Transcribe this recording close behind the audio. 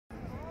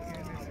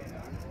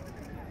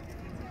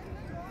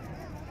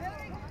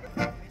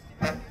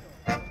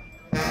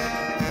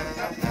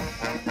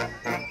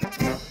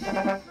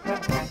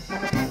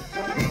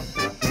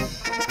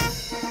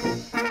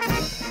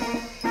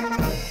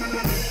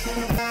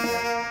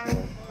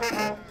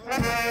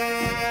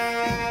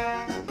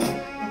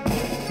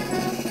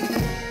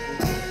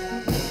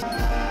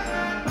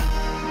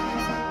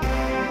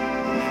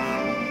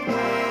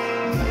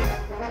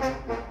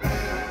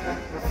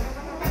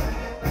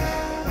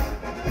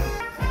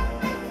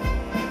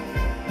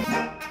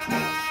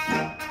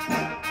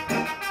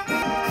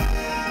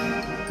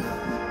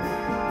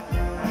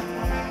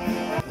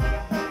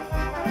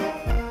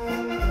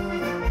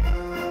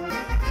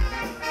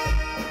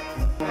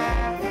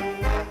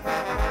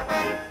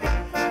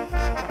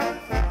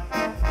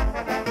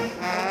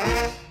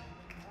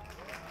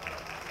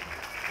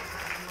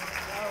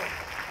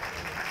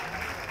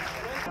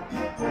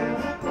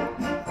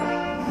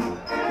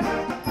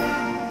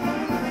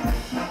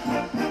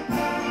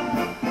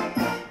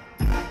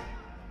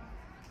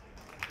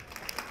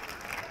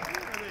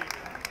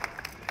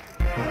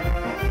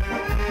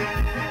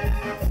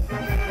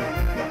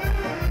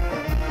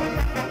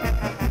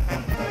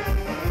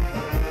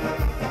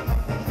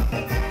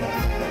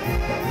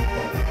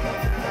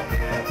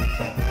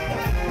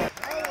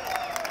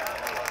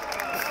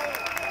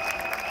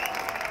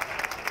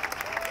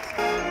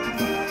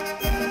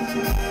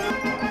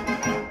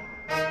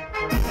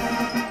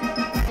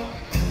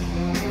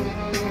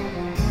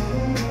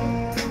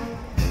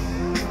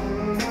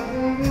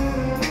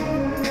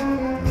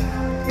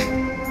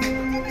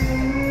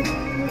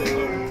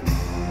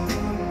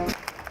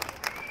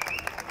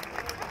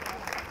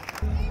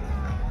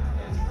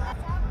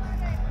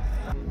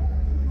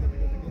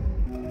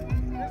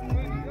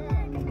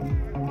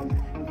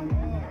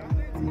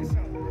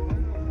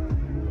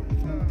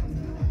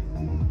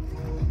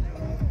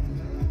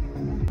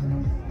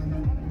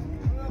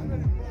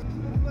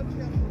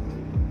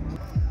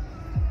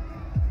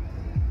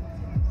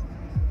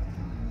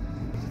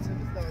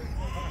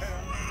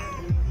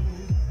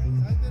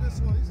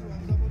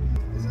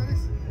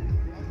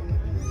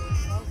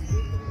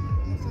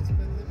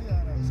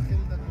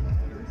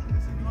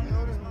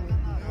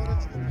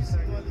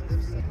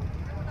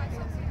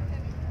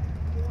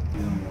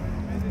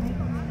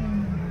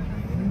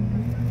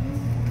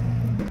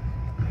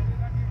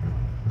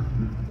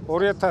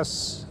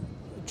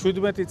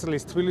2017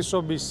 წლის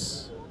თბილისობის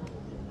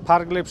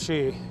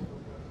ფარგლებში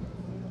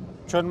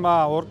ჩვენმა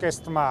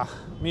ორკესტრმა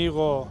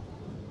მიიღო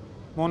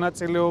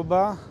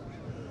მონაწილეობა,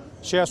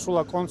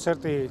 შეასრულა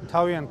კონცერტი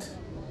თავიანთ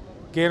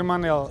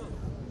გერმანელ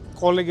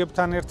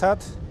კოლეგებთან ერთად.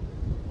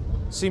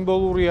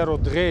 სიმბოლურია, რომ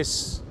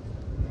დღეს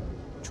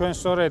ჩვენ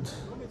სწორედ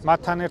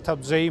მათთან ერთად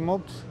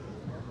ვზეიმობთ.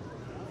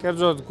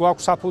 კერძოდ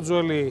გვაქვს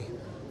საფუძველი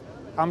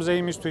ამ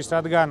ზეიმისთვის,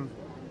 რადგან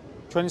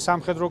ჩვენი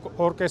სამხედრო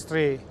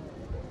ორკესტრი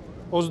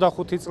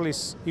 25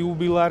 წლის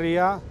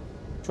იუბილარია.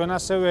 ჩვენ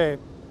ასევე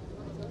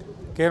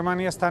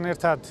გერმანიასთან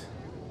ერთად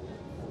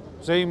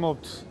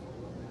ვზეიმობთ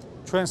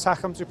ჩვენ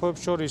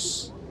სახელმწიფოებს შორის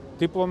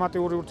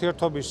დიპლომატიური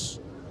ურთიერთობის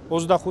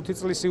 25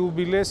 წლის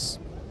იუბილეს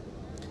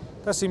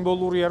და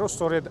სიმბოლურია, რომ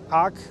სწორედ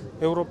აქ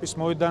ევროპის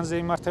მოედანზე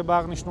იმართება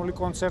აღნიშნული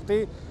კონცერტი,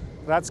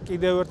 რაც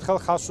კიდევ ერთხელ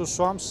ხაზს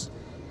უსვამს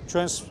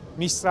ჩვენს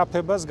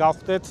მისწრაფებას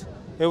გავხდეთ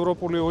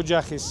ევროპული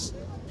ოჯახის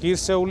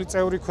ღირსეული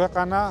წევრი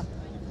ქვეყანა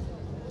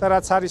და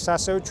რაც არის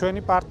ასევე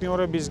ჩვენი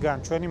პარტნიორებისგან,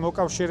 ჩვენი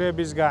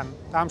მოკავშირეებისგან,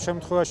 ამ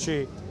შემთხვევაში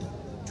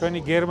ჩვენი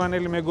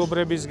გერმანელი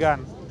მეგობრებისგან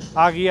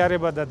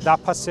აღიარება და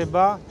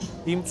დაფასება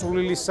იმ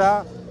წვლილისა,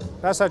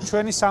 რასაც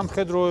ჩვენი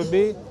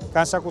სამხედროები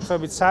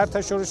განსაკუთრებით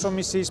საერთაშორისო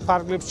მისიის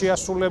ფარგლებში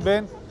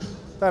ასრულებენ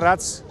და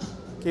რაც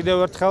კიდევ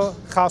ერთხელ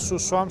ხაზს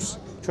უსვამს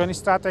ჩვენი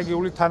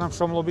სტრატეგიული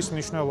თანამშრომლობის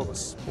მნიშვნელობას.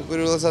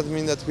 უპირველესად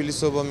მინდა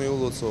თბილისობა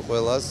მიულოცო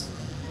ყველას.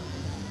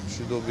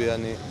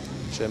 მშვიდობიანი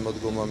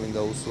შემოდგომა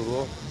მინდა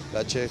უსურვო.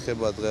 რაც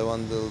შეეხება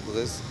დღევანდელ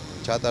დღეს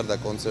ჩატარდა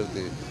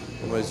კონცერტი,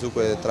 რომელიც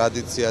უკვე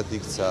ტრადიციად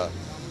იქცა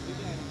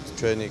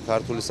ჩვენი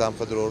ქართული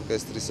სამხედრო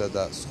ორკესტრისა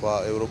და სხვა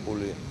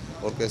ევროპული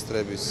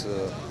ორკესტრების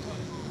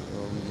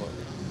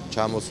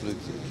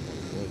ჩამოსვლით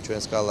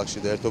ჩვენს ქალაქში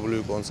და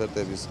ერთობლივი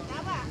კონცერტების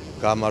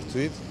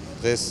გამართვით.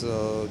 დღეს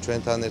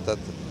ჩვენთან ერთად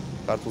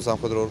ქართულ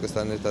სამხედრო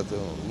ორკესტრთან ერთად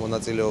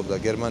მონაწილეობდა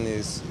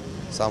გერმანიის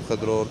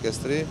სამხედრო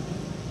ორკესტრი,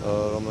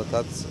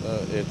 რომელთაც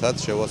ერთად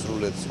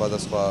შევასრულეთ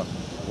სხვადასხვა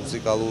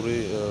მუსიკალური,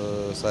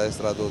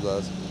 საესტრადო და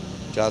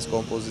ჯაზ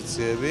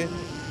კომპოზიციები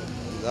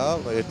და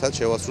ერთად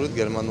შევასრულეთ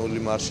გერმანული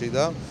მარში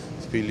და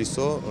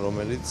თბილისო,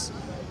 რომელიც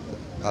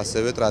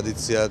ასევე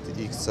ტრადიციად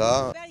იქცა.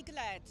 Very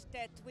glad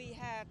that we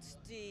had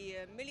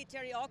the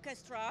military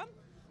orchestra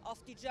of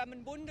the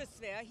German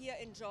Bundeswehr here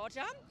in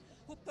Georgia,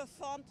 who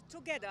performed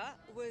together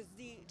with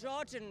the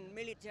Georgian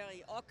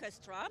military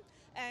orchestra,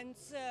 and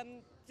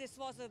this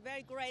was a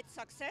very great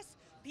success.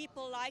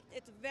 People liked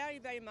it very,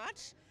 very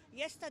much.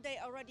 Yesterday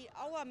already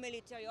our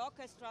military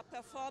orchestra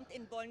performed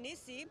in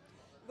Bolnisi,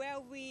 where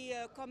we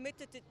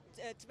committed the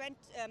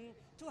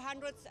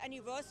 200th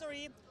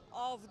anniversary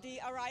of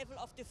the arrival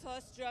of the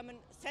first German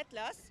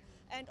settlers,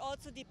 and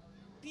also the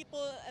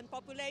people and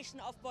population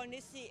of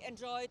Bolnisi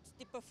enjoyed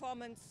the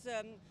performance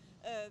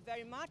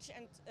very much.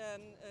 And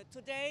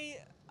today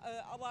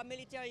our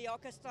military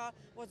orchestra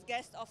was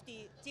guest of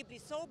the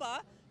Tavdacvaorkestritbilisoba,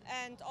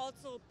 and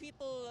also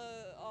people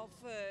of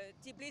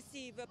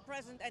Tbilisi were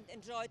present and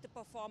enjoyed the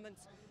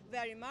performance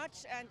very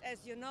much. And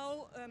as you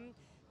know,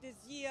 this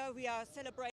year we are celebrating